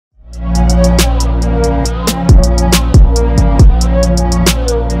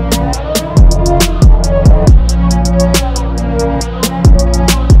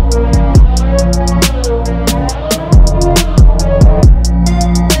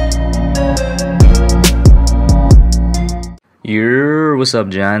what's up,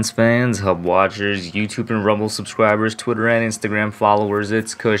 Giants fans, Hub watchers, YouTube and Rumble subscribers, Twitter and Instagram followers?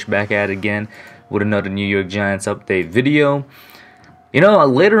 It's Kush back at it again with another New York Giants update video. You know,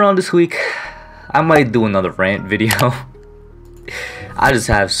 later on this week, I might do another rant video. I just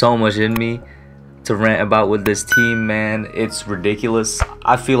have so much in me to rant about with this team, man. It's ridiculous.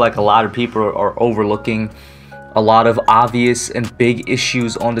 I feel like a lot of people are overlooking a lot of obvious and big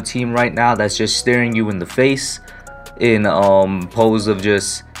issues on the team right now that's just staring you in the face in pose of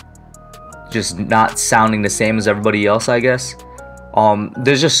just not sounding the same as everybody else, I guess.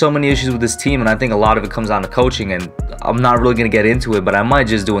 There's just so many issues with this team, and I think a lot of it comes down to coaching, and I'm not really going to get into it, but I might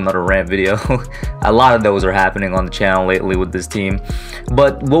just do another rant video. A lot of those are happening on the channel lately with this team.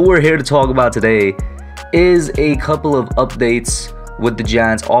 But what we're here to talk about today is a couple of updates with the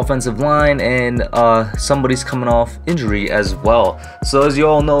Giants offensive line, and somebody's coming off injury as well. So as you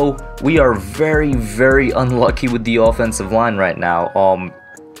all know, we are very unlucky with the offensive line right now.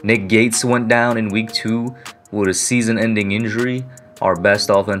 Nick Gates went down in week 2 with a season-ending injury. Our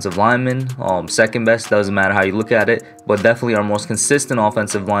best offensive lineman, second best, doesn't matter how you look at it, but definitely our most consistent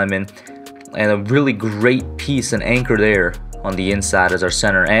offensive lineman, and a really great piece and anchor there on the inside as our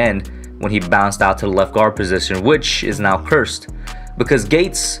center, and when he bounced out to the left guard position, which is now cursed because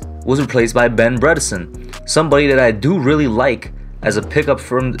Gates was replaced by Bredeson, somebody that I do really like as a pickup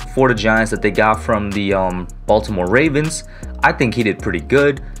for the Giants that they got from the Baltimore Ravens. I think he did pretty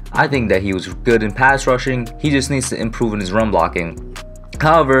good. I think that he was good in pass rushing. He just needs to improve in his run blocking.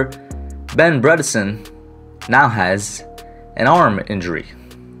 However, Bredeson now has an arm injury.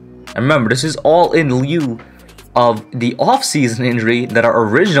 And remember, this is all in lieu of the offseason injury that our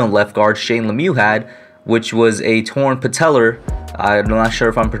original left guard Shane Lemieux had, which was a torn patellar. I'm not sure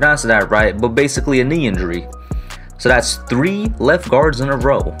if I'm pronouncing that right, but basically a knee injury. So that's 3 left guards in a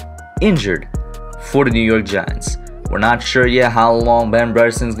row injured for the New York Giants. We're not sure yet how long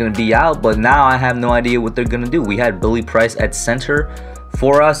Bredeson is going to be out, but now I have no idea what they're going to do. We had Billy Price at center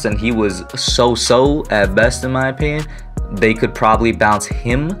for us, and he was so-so at best in my opinion. They could probably bounce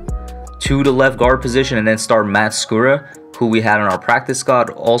him to the left guard position and then start Matt Skura, who we had on our practice squad,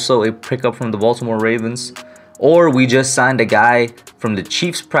 also a pickup from the Baltimore Ravens. Or we just signed a guy from the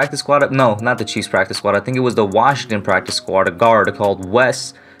Chiefs practice squad. No, not the Chiefs practice squad. I think it was the Washington practice squad, a guard called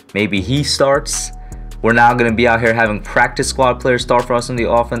Wes. Maybe he starts. We're now going to be out here having practice squad players start for us on the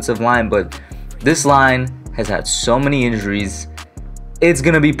offensive line. But this line has had so many injuries. It's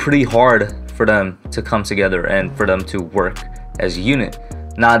going to be pretty hard for them to come together and for them to work as a unit.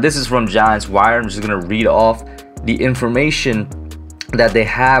 Now, this is from Giants Wire. I'm just going to read off the information that they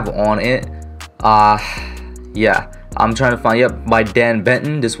have on it. Yeah, I'm trying to find, yep, by Dan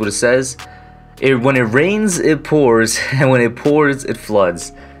Benton. This is what it says. When it rains, it pours, and when it pours, it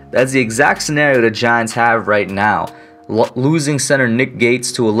floods. That's the exact scenario the Giants have right now. Losing center Nick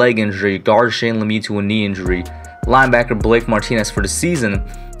Gates to a leg injury, guard Shane Lemieux to a knee injury, linebacker Blake Martinez for the season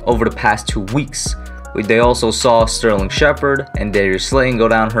over the past 2 weeks. They also saw Sterling Shepard and Darius Slayton go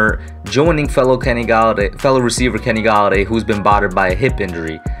down hurt, joining fellow receiver Kenny Galladay, who's been bothered by a hip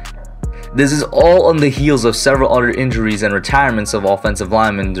injury. This is all on the heels of several other injuries and retirements of offensive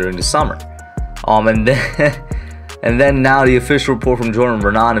linemen during the summer. And then now the official report from Jordan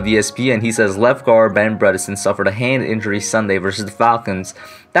Renan of ESPN, he says left guard Bredeson suffered a hand injury Sunday versus the Falcons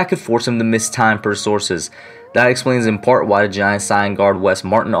that could force him to miss time per sources. That explains in part why the Giants signed guard Wes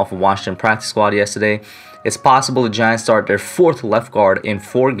Martin off of Washington practice squad yesterday. It's possible the Giants start their 4th left guard in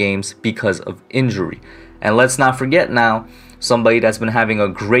 4 games because of injury. And let's not forget now, somebody that's been having a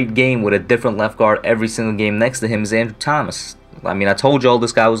great game with a different left guard every single game next to him is Andrew Thomas. I mean, I told you all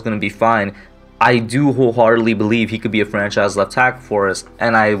this guy was going to be fine. I do wholeheartedly believe he could be a franchise left tackle for us,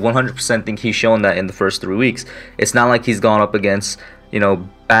 and I 100% think he's shown that in the first 3 weeks. It's not like he's gone up against, you know,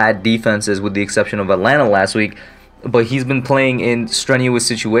 bad defenses with the exception of Atlanta last week, but he's been playing in strenuous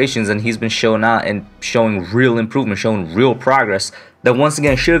situations, and he's been showing out and showing real improvement, showing real progress that once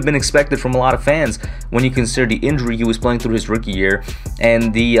again should have been expected from a lot of fans when you consider the injury he was playing through his rookie year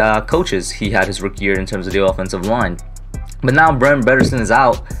and the coaches he had his rookie year in terms of the offensive line. But now Bredeson is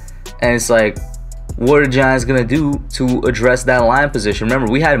out, and it's like, what are the Giants going to do to address that line position?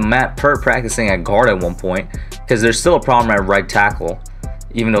 Remember, we had Matt Peart practicing at guard at one point because there's still a problem at right tackle.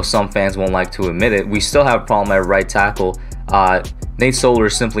 Even though some fans won't like to admit it, we still have a problem at right tackle. Nate Solder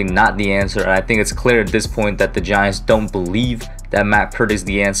is simply not the answer, and I think it's clear at this point that the Giants don't believe that Matt Peart is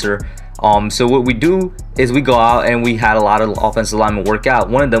the answer. So what we do is we go out and we had a lot of offensive linemen work out.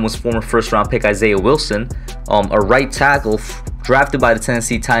 One of them was former first-round pick Isaiah Wilson, a right tackle drafted by the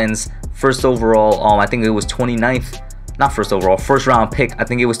Tennessee Titans, first overall. I think it was 29th, not first overall, first-round pick. I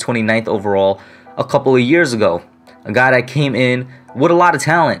think it was 29th overall a couple of years ago. a guy that came in with a lot of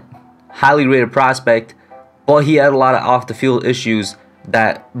talent, highly rated prospect, but he had a lot of off the field issues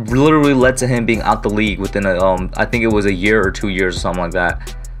that literally led to him being out the league within I think it was a year or 2 years or something like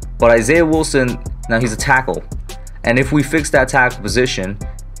that. But Isaiah Wilson, now he's a tackle, and if we fix that tackle position,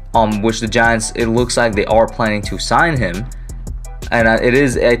 which the Giants, it looks like they are planning to sign him, and it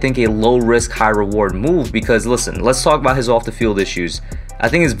is, I think, a low risk, high reward move, because listen, let's talk about his off the field issues. I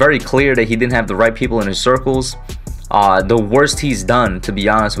think it's very clear that he didn't have the right people in his circles. The worst he's done, to be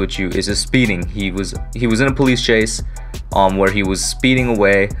honest with you, is his speeding. He was in a police chase where he was speeding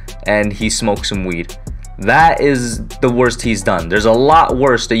away and he smoked some weed. That is the worst he's done. There's a lot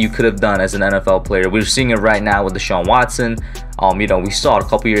worse that you could have done as an NFL player. We're seeing it right now with Deshaun Watson. We saw it a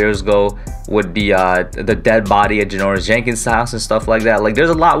couple years ago with the dead body at Janoris Jenkins' house and stuff like that. Like,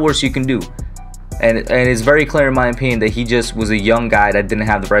 there's a lot worse you can do. And it's very clear, in my opinion, that he just was a young guy that didn't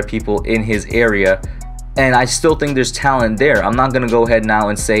have the right people in his area. And I still think there's talent there. I'm not going to go ahead now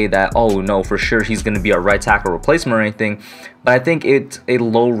and say that, oh, no, for sure he's going to be a right tackle replacement or anything. But I think it's a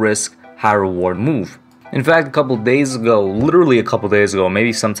low-risk, high-reward move. In fact, a couple days ago, literally a couple days ago,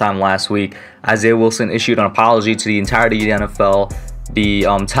 maybe sometime last week, Isaiah Wilson issued an apology to the entirety of the NFL, the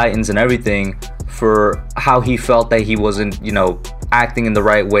Titans and everything, for how he felt that he wasn't, acting in the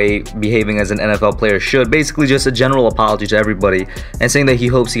right way, behaving as an NFL player should. Basically just a general apology to everybody and saying that he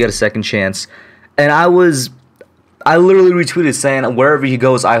hopes he gets a second chance. And I literally retweeted saying, wherever he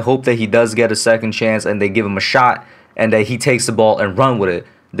goes, I hope that he does get a second chance and they give him a shot and that he takes the ball and run with it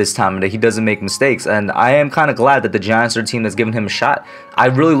this time and that he doesn't make mistakes. And I am kind of glad that the Giants are a team that's given him a shot. I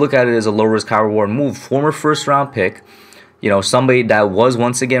really look at it as a low risk, high reward move. Former first round pick, somebody that was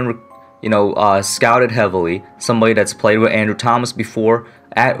once again, scouted heavily, somebody that's played with Andrew Thomas before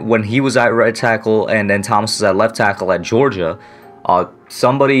when he was at right tackle and then Thomas was at left tackle at Georgia.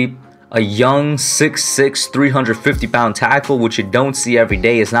 A young 6'6", 350-pound tackle, which you don't see every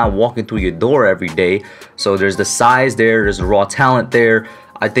day. It's not walking through your door every day. So there's the size there. There's the raw talent there.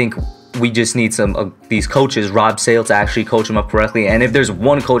 I think we just need some of these coaches, Rob Sale, to actually coach him up correctly. And if there's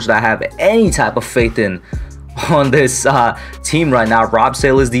one coach that I have any type of faith in on this team right now, Rob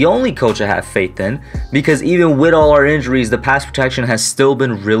Sale is the only coach I have faith in, because even with all our injuries, the pass protection has still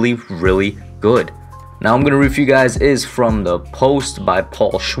been really, really good. Now I'm going to read for you guys is from the Post by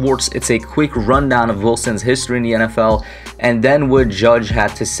Paul Schwartz. It's a quick rundown of Wilson's history in the NFL and then what Judge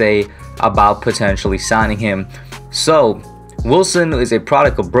had to say about potentially signing him. So, Wilson is a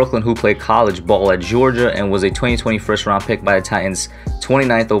product of Brooklyn who played college ball at Georgia and was a 2020 first round pick by the Titans,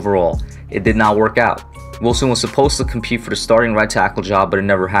 29th overall. It did not work out. Wilson was supposed to compete for the starting right tackle job, but it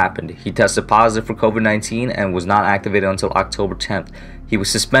never happened. He tested positive for COVID-19 and was not activated until October 10th. He was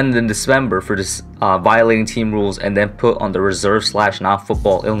suspended in December for violating team rules and then put on the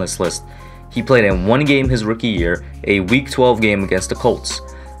reserve/non-football illness list. He played in one game his rookie year, a Week 12 game against the Colts.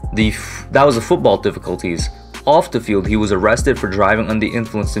 That was the football difficulties. Off the field, he was arrested for driving under the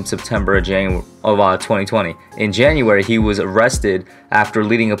influence in September of 2020. In January, he was arrested after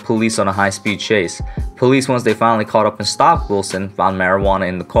leading police on a high-speed chase. Police, once they finally caught up and stopped Wilson, found marijuana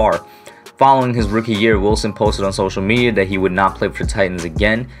in the car. Following his rookie year, Wilson posted on social media that he would not play for the Titans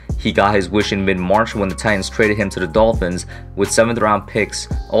again. He got his wish in mid-March when the Titans traded him to the Dolphins, with 7th-round picks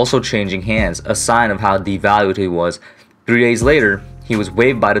also changing hands, a sign of how devalued he was. 3 days later, he was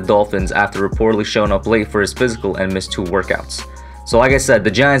waived by the Dolphins after reportedly showing up late for his physical and missed 2 workouts. So like I said, the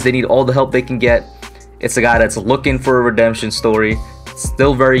Giants, they need all the help they can get. It's a guy that's looking for a redemption story,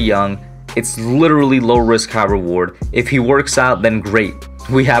 still very young. It's literally low risk, high reward. If he works out, then great.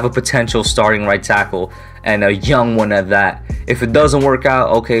 We have a potential starting right tackle and a young one at that. If it doesn't work out,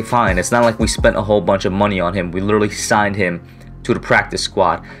 okay, fine. It's not like we spent a whole bunch of money on him. We literally signed him to the practice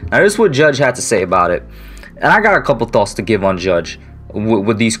squad. Now, this is what Judge had to say about it. And I got a couple thoughts to give on Judge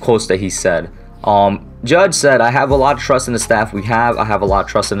with these quotes that he said. Judge said, I have a lot of trust in the staff we have. I have a lot of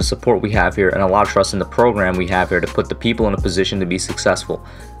trust in the support we have here and a lot of trust in the program we have here to put the people in a position to be successful.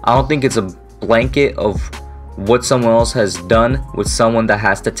 I don't think it's a blanket of what someone else has done with someone that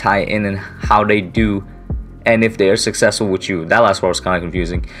has to tie in and how they do and if they are successful with you. That last part was kind of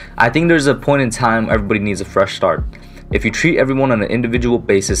confusing. I think there's a point in time everybody needs a fresh start. If you treat everyone on an individual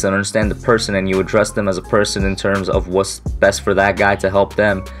basis and understand the person and you address them as a person in terms of what's best for that guy to help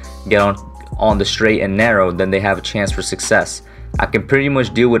them get on the straight and narrow, then they have a chance for success. I can pretty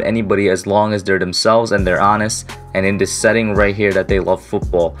much deal with anybody as long as they're themselves and they're honest and in this setting right here that they love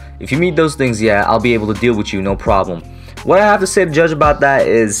football. If you meet those things, yeah, I'll be able to deal with you, no problem. What I have to say to Judge about that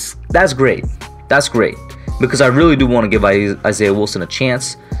is, that's great. That's great. Because I really do want to give Isaiah Wilson a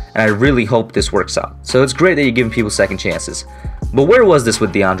chance, and I really hope this works out. So it's great that you're giving people second chances. But where was this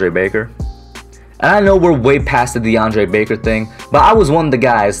with DeAndre Baker? And I know we're way past the DeAndre Baker thing, but I was one of the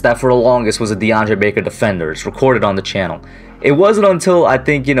guys that for the longest was a DeAndre Baker defender. It's recorded on the channel. It wasn't until I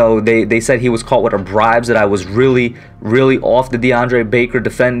think, you know, they said he was caught with bribes that I was really off the DeAndre Baker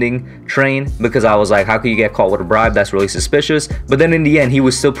defending train, because I was like, how can you get caught with a bribe? That's really suspicious. But then in the end, he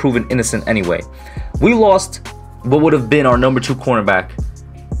was still proven innocent anyway. We lost what would have been our number 2 cornerback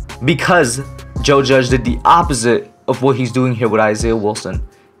because Joe Judge did the opposite of what he's doing here with Isaiah Wilson.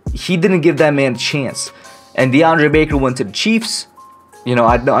 He didn't give that man a chance. And DeAndre Baker went to the Chiefs. You know,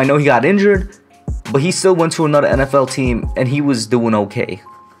 I know he got injured, but he still went to another NFL team and he was doing okay.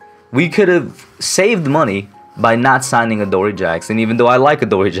 We could have saved money by not signing Adoree Jackson, even though I like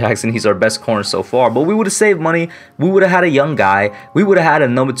Adoree Jackson. He's our best corner so far. But we would have saved money. We would have had a young guy. We would have had a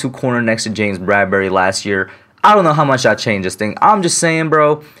number 2 corner next to James Bradbury last year. I don't know how much that changed this thing. I'm just saying,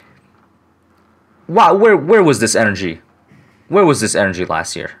 bro. Wow, where was this energy? Where was this energy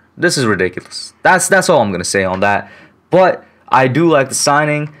last year? This is ridiculous. That's all I'm gonna say on that. But I do like the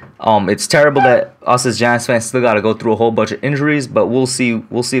signing. It's terrible that us as Giants fans still got to go through a whole bunch of injuries, but we'll see.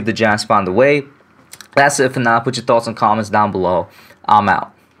 We'll see if the Giants find a way. That's it for now. Put your thoughts and comments down below. I'm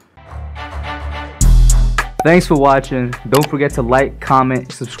out. Thanks for watching. Don't forget to like,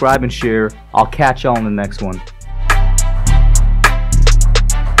 comment, subscribe, and share. I'll catch y'all in the next one.